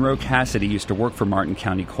 Monroe Cassidy used to work for Martin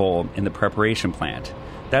County Coal in the preparation plant.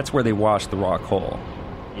 That's where they wash the raw coal.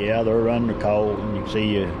 Yeah, they're running the coal, and you can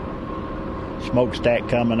see a smokestack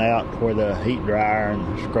coming out where the heat dryer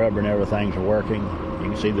and the scrubber and everything's working. You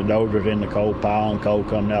can see the dozers in the coal pile and coal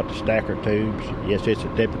coming out the stacker tubes. Yes, it's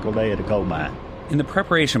a typical day at a coal mine. In the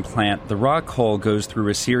preparation plant, the raw coal goes through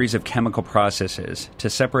a series of chemical processes to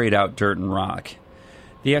separate out dirt and rock.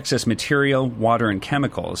 The excess material, water, and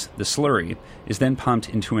chemicals, the slurry, is then pumped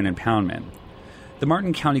into an impoundment. The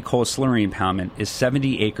Martin County Coal Slurry Impoundment is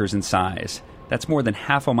 70 acres in size. That's more than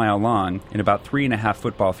half a mile long and about 3.5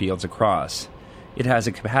 football fields across. It has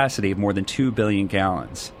a capacity of more than 2 billion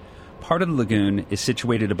gallons. Part of the lagoon is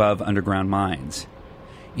situated above underground mines.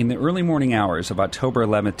 In the early morning hours of October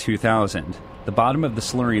 11, 2000, the bottom of the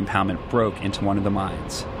slurry impoundment broke into one of the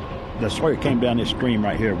mines. The slurry came down this stream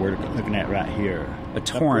right here we're looking at right here. A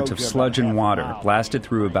torrent of sludge and water blasted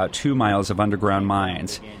through about 2 miles of underground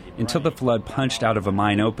mines until the flood punched out of a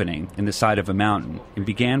mine opening in the side of a mountain and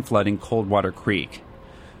began flooding Coldwater Creek.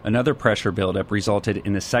 Another pressure buildup resulted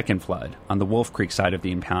in a second flood on the Wolf Creek side of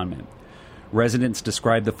the impoundment. Residents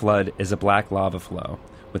described the flood as a black lava flow,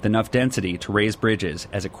 with enough density to raise bridges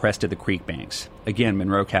as it crested the creek banks. Again,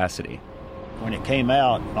 Monroe Cassidy. When it came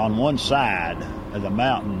out on one side of the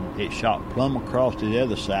mountain, it shot plumb across to the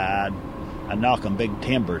other side and knocking big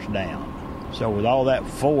timbers down. So with all that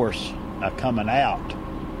force coming out,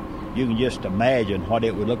 you can just imagine what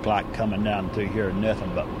it would look like coming down through here,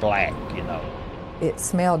 nothing but black, It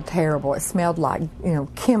smelled terrible. It smelled like,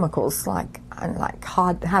 chemicals, like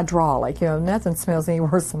hydraulic. Nothing smells any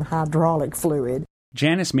worse than hydraulic fluid.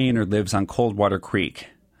 Janice Maynard lives on Coldwater Creek.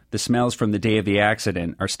 The smells from the day of the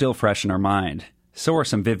accident are still fresh in her mind. So are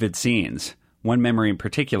some vivid scenes. One memory in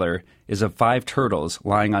particular is of 5 turtles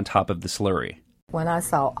lying on top of the slurry. When I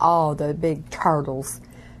saw all the big turtles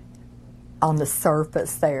on the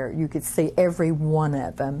surface there, you could see every one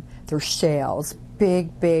of them, their shells,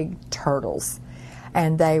 big, big turtles.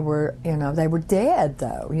 And they were dead,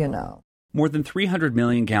 though. More than 300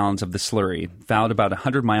 million gallons of the slurry fouled about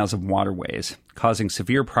 100 miles of waterways, causing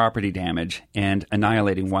severe property damage and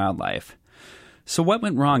annihilating wildlife. So what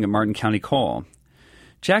went wrong at Martin County Coal?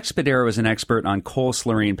 Jack Spadaro is an expert on coal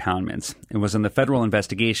slurry impoundments and was on the federal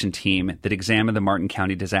investigation team that examined the Martin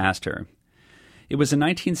County disaster. It was a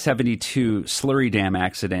 1972 slurry dam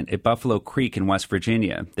accident at Buffalo Creek in West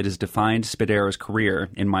Virginia that has defined Spadaro's career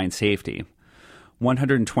in mine safety.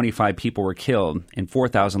 125 people were killed and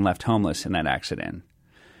 4,000 left homeless in that accident.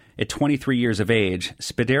 At 23 years of age,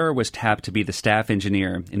 Spadaro was tapped to be the staff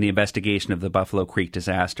engineer in the investigation of the Buffalo Creek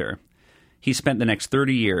disaster. He spent the next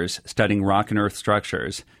 30 years studying rock and earth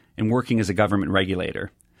structures and working as a government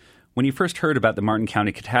regulator. When he first heard about the Martin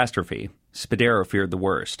County catastrophe, Spadaro feared the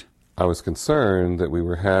worst. I was concerned that we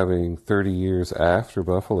were having 30 years after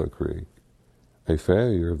Buffalo Creek a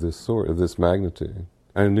failure of this sort, of this magnitude.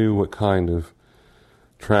 I knew what kind of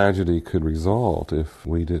tragedy could result if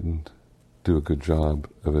we didn't do a good job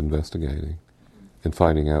of investigating and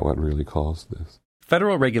finding out what really caused this.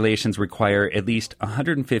 Federal regulations require at least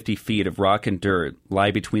 150 feet of rock and dirt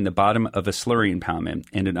lie between the bottom of a slurry impoundment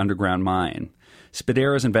and an underground mine.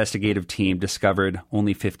 Spadaro's investigative team discovered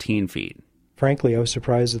only 15 feet. Frankly, I was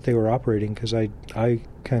surprised that they were operating because I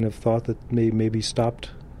kind of thought that they maybe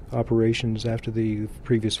stopped operations after the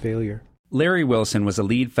previous failure. Larry Wilson was a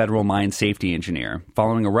lead federal mine safety engineer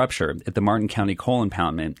following a rupture at the Martin County Coal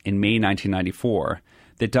Impoundment in May 1994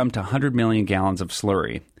 that dumped 100 million gallons of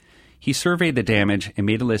slurry. He surveyed the damage and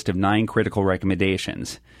made a list of 9 critical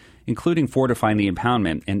recommendations, including fortifying the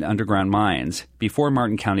impoundment and underground mines before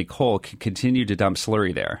Martin County Coal could continue to dump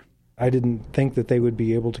slurry there. I didn't think that they would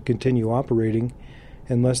be able to continue operating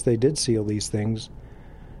unless they did seal these things,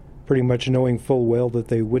 pretty much knowing full well that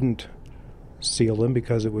they wouldn't seal them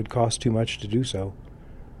because it would cost too much to do so.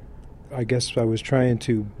 I guess I was trying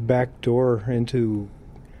to backdoor into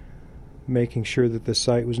making sure that the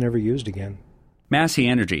site was never used again. Massey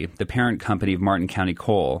Energy, the parent company of Martin County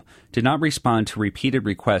Coal, did not respond to repeated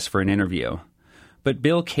requests for an interview. But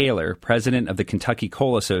Bill Kaler, president of the Kentucky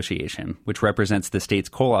Coal Association, which represents the state's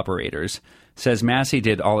coal operators, says Massey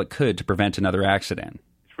did all it could to prevent another accident.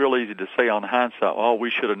 It's real easy to say on hindsight, oh,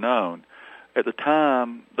 we should have known. At the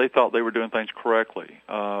time, they thought they were doing things correctly.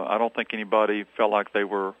 I don't think anybody felt like they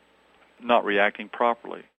were not reacting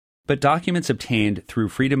properly. But documents obtained through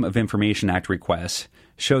Freedom of Information Act requests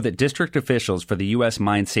show that district officials for the U.S.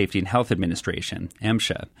 Mine Safety and Health Administration,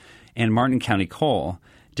 MSHA, and Martin County Coal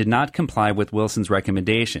did not comply with Wilson's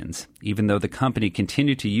recommendations, even though the company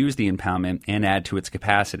continued to use the impoundment and add to its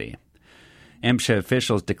capacity. MSHA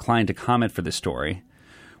officials declined to comment for the story.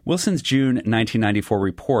 Wilson's June 1994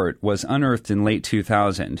 report was unearthed in late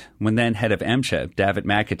 2000 when then head of MSHA, David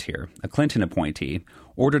McAteer, a Clinton appointee,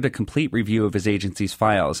 ordered a complete review of his agency's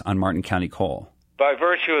files on Martin County Coal. By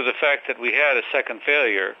virtue of the fact that we had a second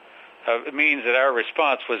failure, it means that our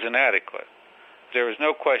response was inadequate. There was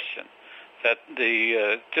no question that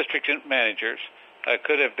the district managers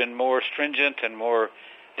could have been more stringent and more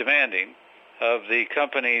demanding of the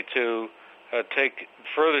company to take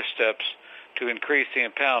further steps to increase the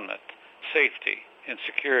impoundment, safety, and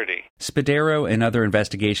security. Spadaro and other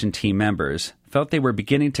investigation team members felt they were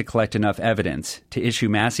beginning to collect enough evidence to issue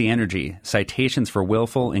Massey Energy citations for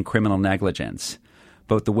willful and criminal negligence.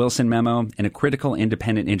 Both the Wilson memo and a critical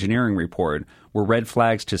independent engineering report were red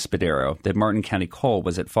flags to Spadaro that Martin County Coal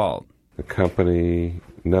was at fault. The company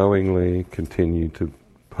knowingly continued to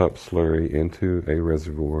pump slurry into a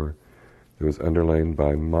reservoir that was underlain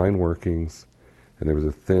by mine workings, and there was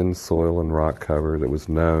a thin soil and rock cover that was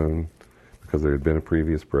known because there had been a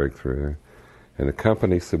previous breakthrough. And the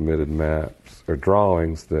company submitted maps or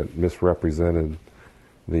drawings that misrepresented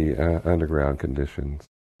the underground conditions.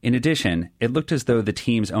 In addition, it looked as though the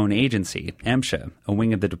team's own agency, MSHA, a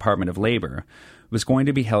wing of the Department of Labor, was going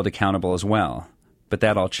to be held accountable as well. But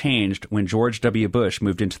that all changed when George W. Bush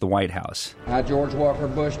moved into the White House. I, George Walker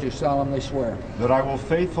Bush, do solemnly swear that I will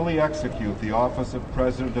faithfully execute the office of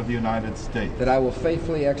President of the United States. That I will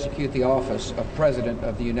faithfully execute the office of President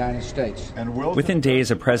of the United States. And will Within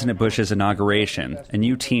days of President Bush's inauguration, a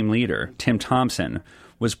new team leader, Tim Thompson,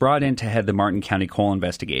 was brought in to head the Martin County Coal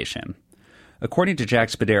investigation. According to Jack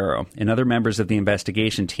Spadaro and other members of the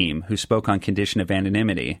investigation team who spoke on condition of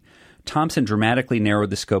anonymity, Thompson dramatically narrowed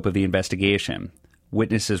the scope of the investigation.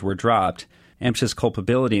 Witnesses were dropped. MSHA's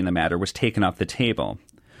culpability in the matter was taken off the table.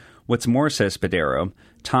 What's more, says Spadaro,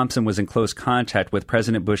 Thompson was in close contact with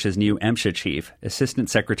President Bush's new MSHA chief, Assistant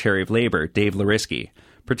Secretary of Labor Dave Larisky,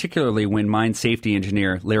 particularly when mine safety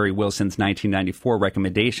engineer Larry Wilson's 1994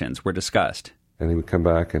 recommendations were discussed. And he would come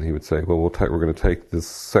back and he would say, well, we're going to take this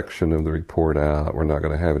section of the report out. We're not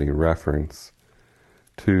going to have any reference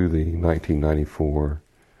to the 1994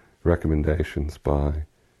 recommendations by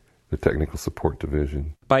the Technical Support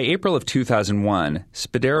Division. By April of 2001,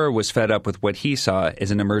 Spadaro was fed up with what he saw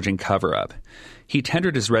as an emerging cover-up. He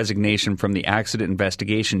tendered his resignation from the accident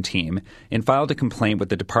investigation team and filed a complaint with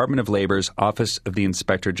the Department of Labor's Office of the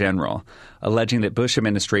Inspector General, alleging that Bush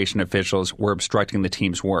administration officials were obstructing the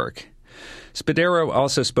team's work. Spadaro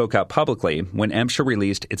also spoke out publicly when MSHA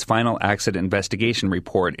released its final accident investigation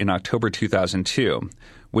report in October 2002,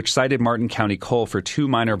 which cited Martin County Coal for 2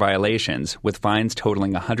 minor violations with fines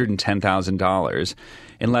totaling $110,000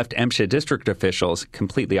 and left MSHA district officials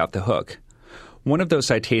completely off the hook. One of those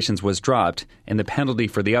citations was dropped, and the penalty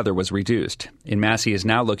for the other was reduced, and Massey is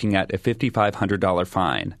now looking at a $5,500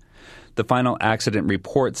 fine. The final accident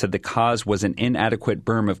report said the cause was an inadequate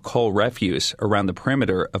berm of coal refuse around the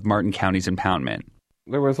perimeter of Martin County's impoundment.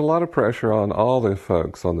 There was a lot of pressure on all the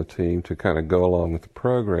folks on the team to kind of go along with the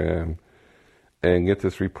program and get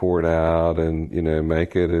this report out and,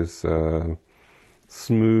 make it as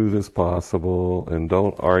smooth as possible and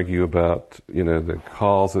don't argue about, the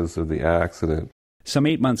causes of the accident. Some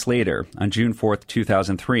 8 months later, on June 4th,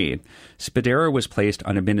 2003, Spadaro was placed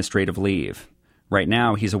on administrative leave. Right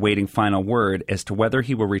now, he's awaiting final word as to whether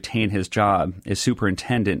he will retain his job as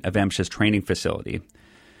superintendent of MSHA's training facility.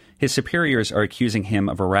 His superiors are accusing him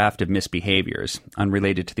of a raft of misbehaviors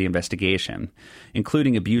unrelated to the investigation,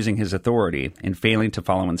 including abusing his authority and failing to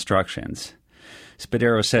follow instructions.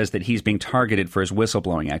 Spadaro says that he's being targeted for his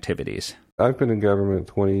whistleblowing activities. I've been in government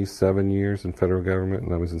 27 years in federal government,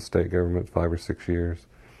 and I was in state government 5 or 6 years.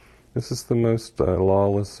 This is the most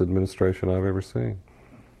lawless administration I've ever seen.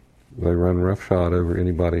 They run roughshod over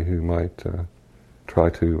anybody who might try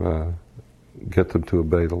to get them to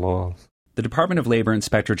obey the laws. The Department of Labor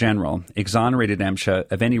Inspector General exonerated MSHA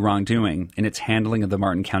of any wrongdoing in its handling of the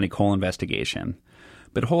Martin County Coal investigation.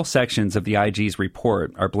 But whole sections of the IG's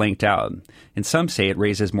report are blanked out, and some say it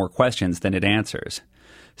raises more questions than it answers.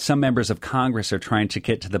 Some members of Congress are trying to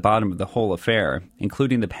get to the bottom of the whole affair,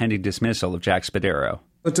 including the pending dismissal of Jack Spadaro.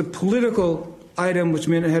 It's a political item which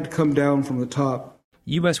meant it had to come down from the top.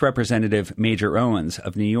 U.S. Representative Major Owens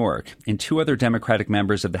of New York and two other Democratic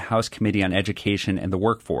members of the House Committee on Education and the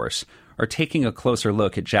Workforce are taking a closer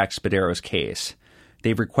look at Jack Spadaro's case.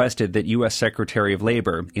 They've requested that U.S. Secretary of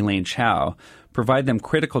Labor, Elaine Chao, provide them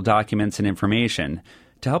critical documents and information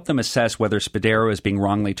to help them assess whether Spadaro is being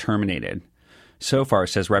wrongly terminated. So far,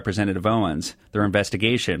 says Representative Owens, their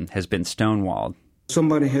investigation has been stonewalled.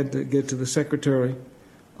 Somebody had to get to the secretary,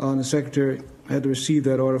 and the secretary had to receive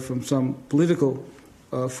that order from some political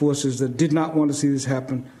forces that did not want to see this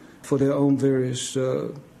happen for their own various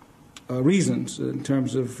reasons in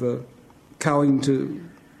terms of cowing to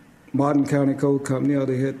Martin County Coal Company, or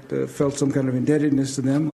they had felt some kind of indebtedness to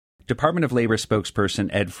them. Department of Labor spokesperson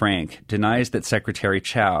Ed Frank denies that Secretary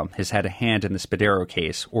Chao has had a hand in the Spadaro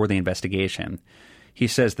case or the investigation. He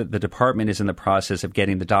says that the department is in the process of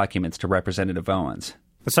getting the documents to Representative Owens.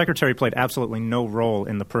 The Secretary played absolutely no role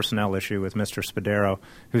in the personnel issue with Mr. Spadaro,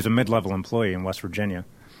 who's a mid-level employee in West Virginia.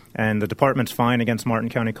 And the department's fine against Martin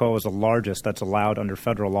County Coal is the largest that's allowed under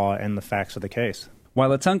federal law and the facts of the case.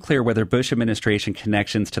 While it's unclear whether Bush administration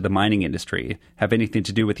connections to the mining industry have anything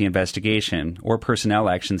to do with the investigation or personnel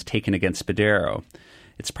actions taken against Spadaro,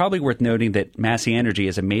 it's probably worth noting that Massey Energy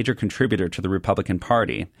is a major contributor to the Republican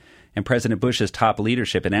Party, and President Bush's top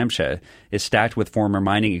leadership in MSHA is stacked with former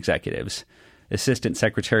mining executives. Assistant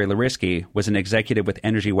Secretary Larisky was an executive with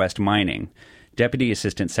Energy West Mining. Deputy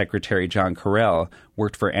Assistant Secretary John Carell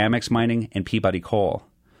worked for Amex Mining and Peabody Coal.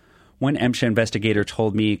 One MSHA investigator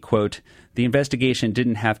told me, quote, "The investigation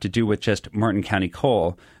didn't have to do with just Martin County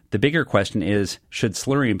Coal. The bigger question is, should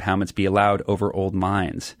slurry impoundments be allowed over old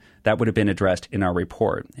mines? That would have been addressed in our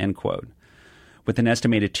report," end quote. With an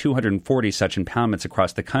estimated 240 such impoundments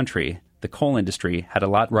across the country, the coal industry had a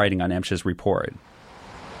lot riding on MSHA's report.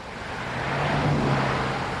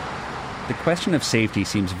 The question of safety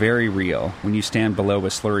seems very real when you stand below a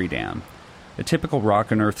slurry dam. A typical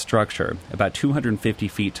rock and earth structure, about 250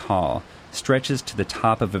 feet tall, stretches to the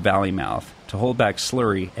top of a valley mouth to hold back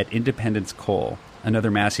slurry at Independence Coal,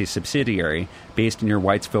 another Massey subsidiary based near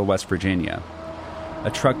Whitesville, West Virginia.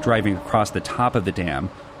 A truck driving across the top of the dam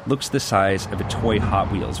looks the size of a toy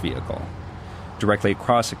Hot Wheels vehicle. Directly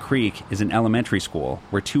across a creek is an elementary school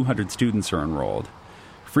where 200 students are enrolled.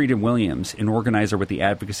 Freedom Williams, an organizer with the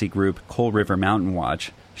advocacy group Coal River Mountain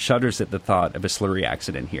Watch, shudders at the thought of a slurry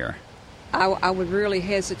accident here. I would really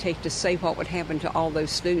hesitate to say what would happen to all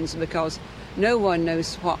those students because no one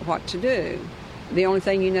knows what to do. The only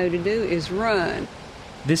thing you know to do is run.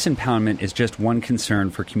 This impoundment is just one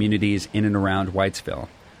concern for communities in and around Whitesville.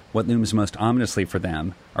 What looms most ominously for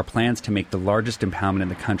them are plans to make the largest impoundment in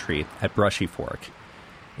the country at Brushy Fork.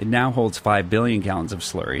 It now holds 5 billion gallons of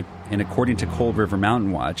slurry, and according to Coal River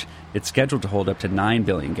Mountain Watch, it's scheduled to hold up to 9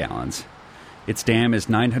 billion gallons. Its dam is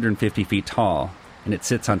 950 feet tall, and it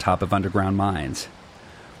sits on top of underground mines.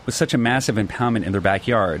 With such a massive impoundment in their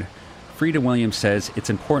backyard, Frida Williams says it's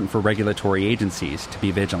important for regulatory agencies to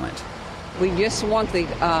be vigilant. We just want the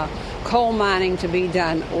coal mining to be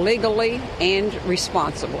done legally and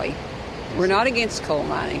responsibly. We're not against coal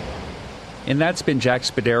mining. And that's been Jack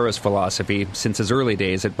Spadaro's philosophy since his early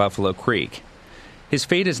days at Buffalo Creek. His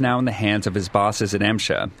fate is now in the hands of his bosses at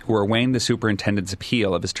MSHA, who are weighing the superintendent's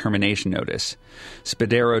appeal of his termination notice.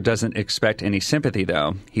 Spadaro doesn't expect any sympathy,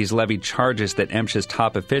 though. He's levied charges that MSHA's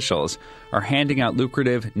top officials are handing out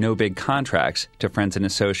lucrative, no-bid contracts to friends and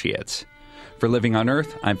associates. For Living on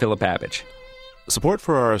Earth, I'm Philip Babich. Support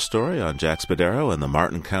for our story on Jack Spadaro and the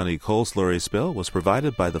Martin County coal slurry spill was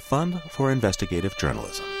provided by the Fund for Investigative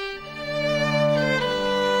Journalism.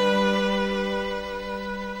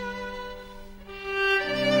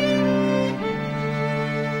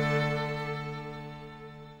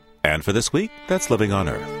 And for this week, that's Living on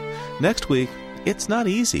Earth. Next week, it's not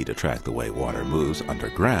easy to track the way water moves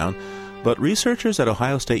underground, but researchers at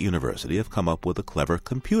Ohio State University have come up with a clever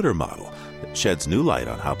computer model that sheds new light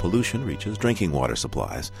on how pollution reaches drinking water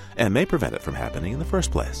supplies and may prevent it from happening in the first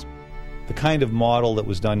place. The kind of model that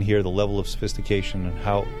was done here, the level of sophistication and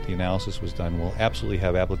how the analysis was done will absolutely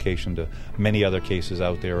have application to many other cases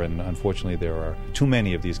out there, and unfortunately there are too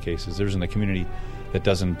many of these cases. There isn't a community that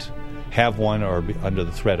doesn't have one or be under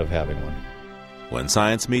the threat of having one. When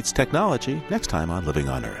science meets technology, next time on Living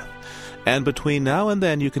on Earth. And between now and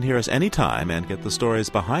then, you can hear us anytime and get the stories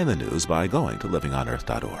behind the news by going to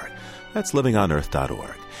livingonearth.org. That's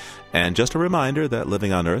livingonearth.org. And just a reminder that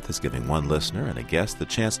Living on Earth is giving one listener and a guest the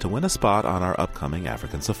chance to win a spot on our upcoming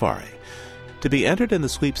African safari. To be entered in the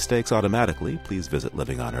sweepstakes automatically, please visit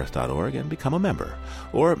livingonearth.org and become a member,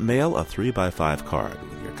 or mail a 3x5 card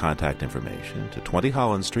with your contact information to 20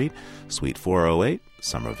 Holland Street, Suite 408,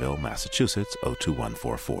 Somerville, Massachusetts,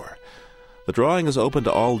 02144. The drawing is open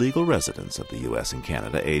to all legal residents of the U.S. and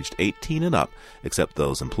Canada aged 18 and up, except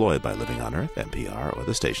those employed by Living on Earth, NPR, or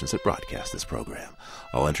the stations that broadcast this program.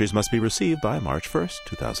 All entries must be received by March 1st,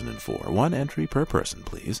 2004. One entry per person,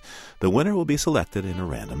 please. The winner will be selected in a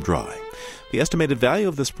random drawing. The estimated value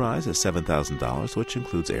of this prize is $7,000, which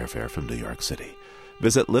includes airfare from New York City.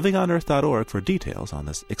 Visit livingonearth.org for details on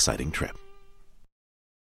this exciting trip.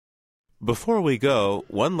 Before we go,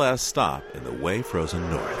 one last stop in the way frozen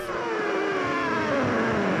north.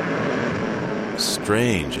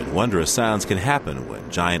 Strange and wondrous sounds can happen when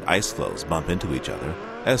giant ice floes bump into each other,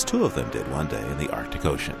 as two of them did one day in the Arctic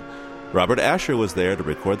Ocean. Robert Asher was there to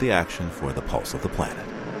record the action for The Pulse of the Planet.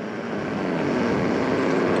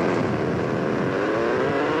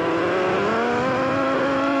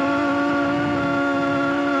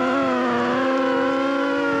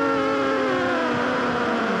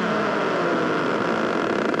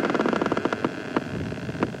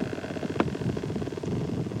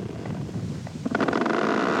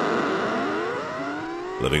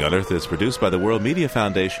 Living on Earth is produced by the World Media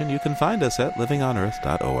Foundation. You can find us at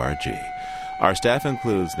livingonearth.org. Our staff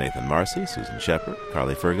includes Nathan Marcy, Susan Shepard,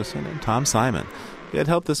 Carly Ferguson, and Tom Simon. We had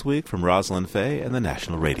help this week from Rosalind Fay and the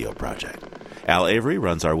National Radio Project. Al Avery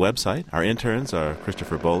runs our website. Our interns are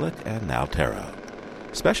Christopher Bolick and Nal Taro.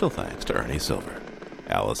 Special thanks to Ernie Silver.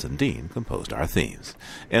 Allison Dean composed our themes.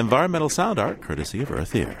 Environmental sound art courtesy of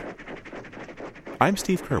Earth Ear. I'm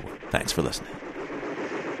Steve Curwood. Thanks for listening.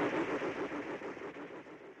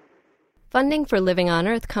 Funding for Living on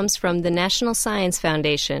Earth comes from the National Science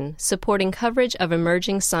Foundation, supporting coverage of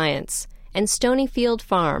emerging science, and Stonyfield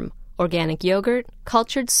Farm, organic yogurt,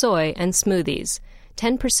 cultured soy, and smoothies.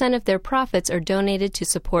 10% of their profits are donated to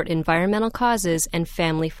support environmental causes and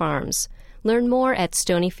family farms. Learn more at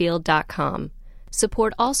stonyfield.com.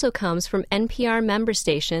 Support also comes from NPR member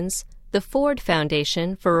stations, the Ford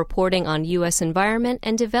Foundation for reporting on U.S. environment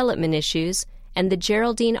and development issues, and the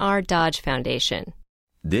Geraldine R. Dodge Foundation.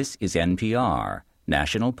 This is NPR,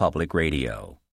 National Public Radio.